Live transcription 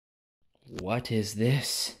What is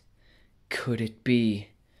this? Could it be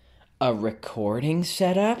a recording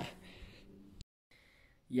setup?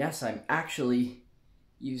 Yes, I'm actually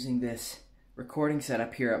using this recording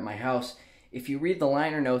setup here at my house. If you read the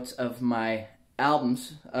liner notes of my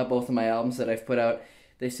albums, both of my albums that I've put out,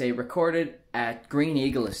 they say recorded at Green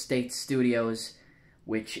Eagle Estate Studios,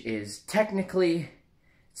 which is technically,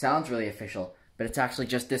 sounds really official, but it's actually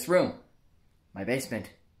just this room, my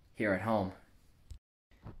basement, here at home.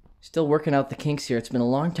 Still working out the kinks here. It's been a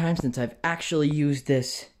long time since I've actually used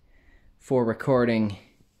this for recording.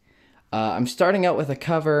 I'm starting out with a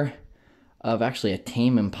cover of actually a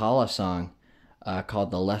Tame Impala song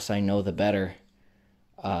called The Less I Know The Better,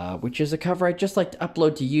 which is a cover I'd just like to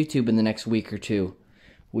upload to YouTube in the next week or two.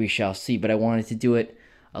 We shall see, but I wanted to do it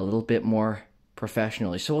a little bit more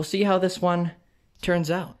professionally. So we'll see how this one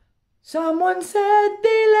turns out. Someone said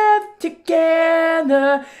they left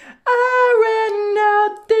together. I ran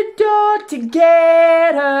out the door to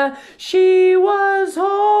get her. She was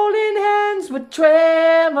holding hands with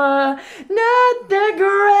Trevor. Not the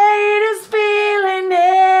greatest feeling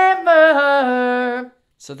ever.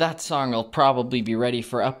 So that song will probably be ready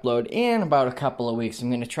for upload in about a couple of weeks. I'm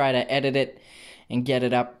going to try to edit it and get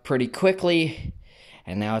it up pretty quickly.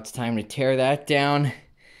 And now it's time to tear that down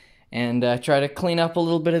and try to clean up a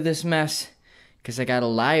little bit of this mess, because I got a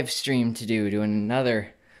live stream to do, doing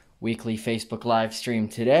another weekly Facebook live stream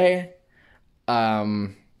today. Yeah,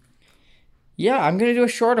 I'm going to do a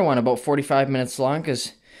shorter one, about 45 minutes long,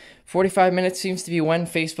 because 45 minutes seems to be when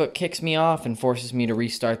Facebook kicks me off and forces me to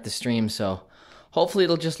restart the stream, so hopefully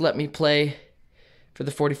it'll just let me play for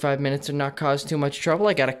the 45 minutes and not cause too much trouble.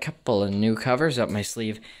 I got a couple of new covers up my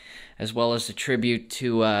sleeve, as well as a tribute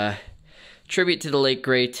to the late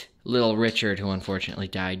great Little Richard, who unfortunately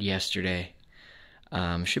died yesterday.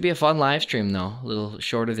 Should be a fun live stream though, a little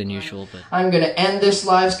shorter than usual. But I'm gonna end this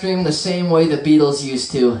live stream the same way the Beatles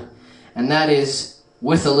used to, and that is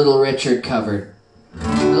with a Little Richard cover.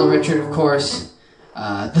 Little Richard, of course,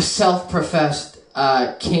 the self-professed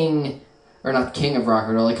king, or not king of rock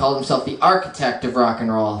and roll, he called himself the architect of rock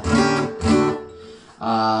and roll.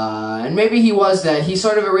 And maybe he was that. He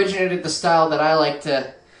sort of originated the style that I like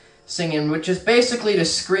to sing in, which is basically to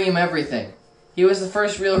scream everything. He was the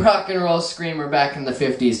first real rock and roll screamer back in the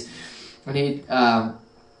 50s, when he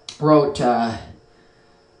wrote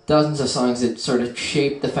dozens of songs that sort of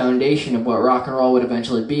shaped the foundation of what rock and roll would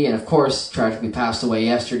eventually be, and of course tragically passed away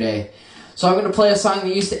yesterday. So I'm going to play a song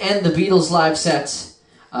that used to end the Beatles live sets.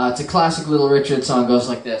 It's a classic Little Richard song, goes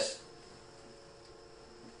like this.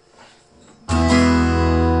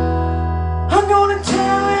 I'm gonna tell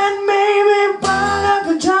and maybe burn up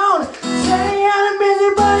a town. Say I'm busy,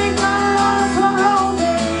 but you got a lot of fun, oh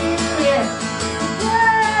baby.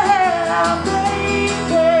 Yeah, baby.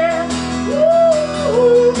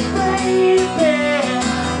 Ooh, baby.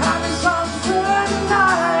 I'm in some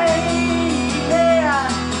tonight. Yeah.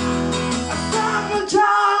 I start my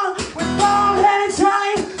town with bald-headed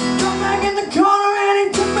Sally. Come back in the corner and he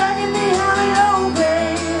come back in the alley, oh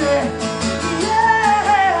baby.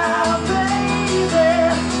 Yeah, baby.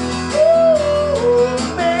 Ooh,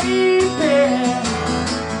 baby.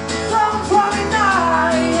 Some Friday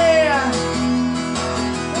night, yeah.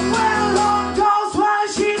 Well, Lord calls while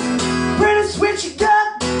she's pretty sweet, she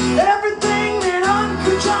got everything that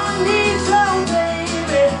Uncle John needs, oh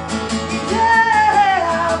baby.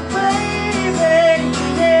 Yeah, baby,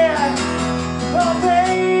 yeah. Oh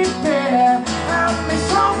baby, have me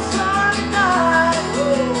some Friday night. Ooh.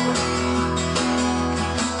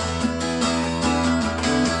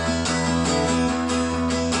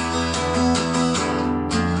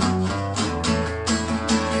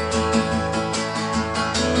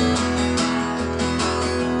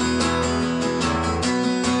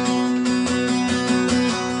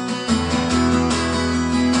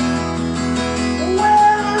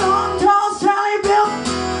 Well, on tall Sally built,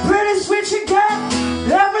 pretty sweet she got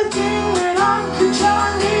everything that Uncle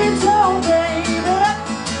John needs, oh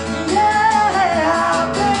baby.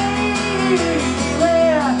 Yeah, baby.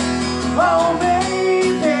 Oh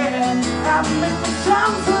baby, have me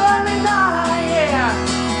some funny night, yeah.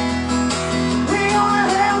 We gonna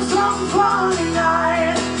have some fun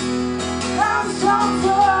tonight. Have some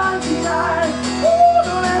fun tonight. We're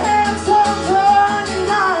gonna have some fun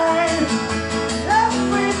tonight.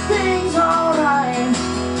 Everything's alright.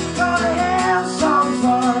 Gonna have some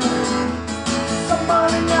fun. Some fun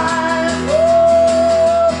tonight. Woo!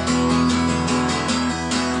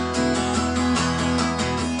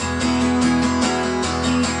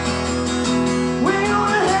 We're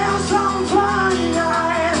gonna have some fun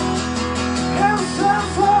tonight. Have some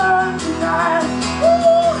fun tonight.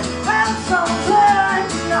 Woo! Have some fun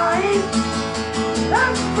tonight.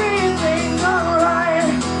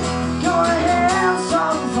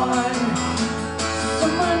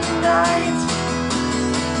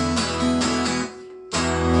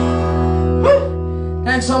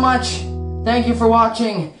 so much. Thank you for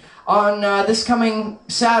watching. On this coming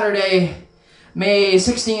Saturday, May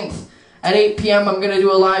 16th at 8 p.m., I'm going to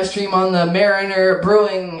do a live stream on the Mariner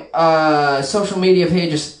Brewing social media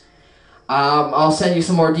pages. I'll send you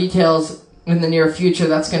some more details in the near future.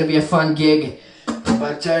 That's going to be a fun gig.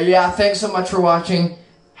 But yeah, thanks so much for watching.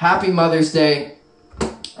 Happy Mother's Day.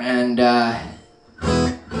 And yeah,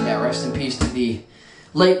 rest in peace to the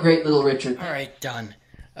late, great Little Richard. Alright, done.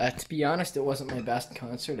 To be honest, it wasn't my best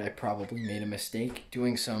concert. I probably made a mistake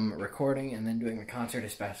doing some recording and then doing the concert,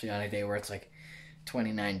 especially on a day where it's like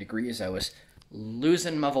 29 degrees. I was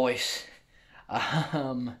losing my voice. I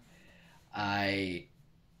don't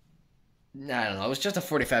know. It was just a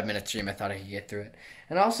 45-minute stream. I thought I could get through it.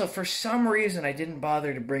 And also, for some reason, I didn't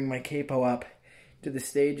bother to bring my capo up to the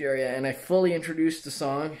stage area, and I fully introduced the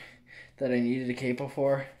song that I needed a capo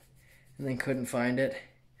for, and then couldn't find it.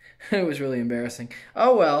 It was really embarrassing.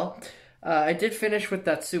 Oh well, I did finish with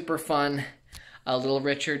that super fun Little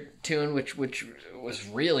Richard tune, which was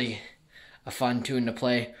really a fun tune to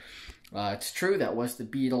play. It's true, that was the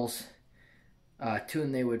Beatles'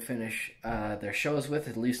 tune they would finish their shows with,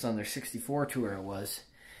 at least on their 64 tour it was.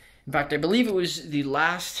 In fact, I believe it was the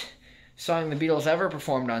last song the Beatles ever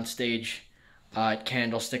performed on stage at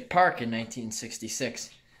Candlestick Park in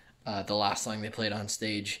 1966. The last song they played on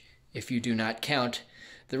stage, if you do not count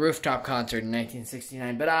the rooftop concert in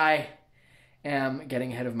 1969. But I am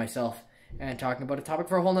getting ahead of myself and talking about a topic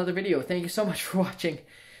for a whole nother video. Thank you so much for watching.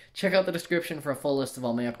 Check out the description for a full list of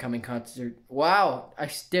all my upcoming concerts. Wow, I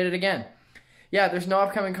did it again. Yeah, there's no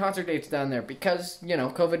upcoming concert dates down there because, you know,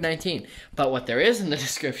 COVID-19. But what there is in the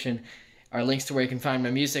description are links to where you can find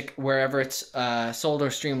my music wherever it's sold or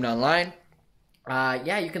streamed online.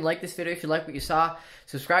 Yeah, you can like this video if you like what you saw.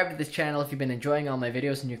 Subscribe to this channel if you've been enjoying all my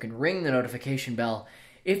videos, and you can ring the notification bell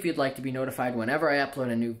if you'd like to be notified whenever I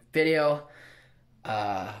upload a new video,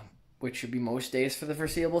 which should be most days for the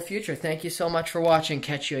foreseeable future. Thank you so much for watching.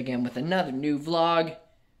 Catch you again with another new vlog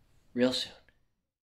real soon.